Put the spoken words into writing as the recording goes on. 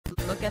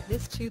look at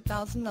this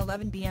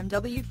 2011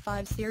 BMW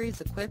 5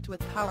 Series equipped with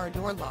power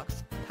door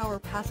locks, power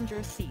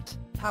passenger seat,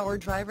 power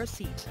driver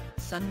seat,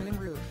 sunmoon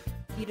roof,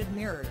 heated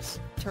mirrors,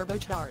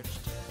 turbocharged,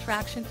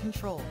 traction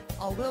control,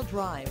 all-wheel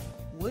drive,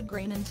 wood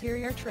grain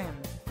interior trim,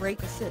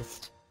 brake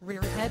assist,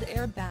 rear head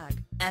airbag,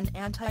 and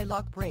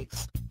anti-lock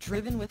brakes,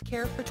 driven with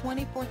care for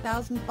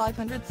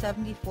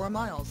 24,574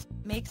 miles,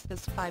 makes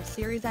this 5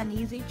 Series an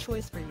easy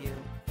choice for you.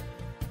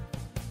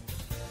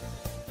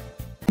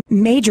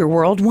 Major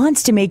World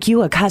wants to make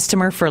you a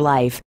customer for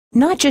life.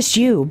 Not just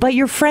you, but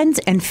your friends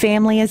and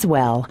family as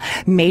well.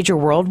 Major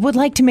World would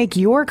like to make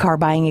your car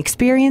buying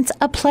experience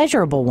a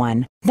pleasurable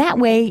one. That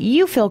way,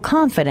 you feel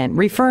confident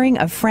referring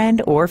a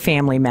friend or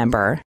family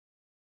member.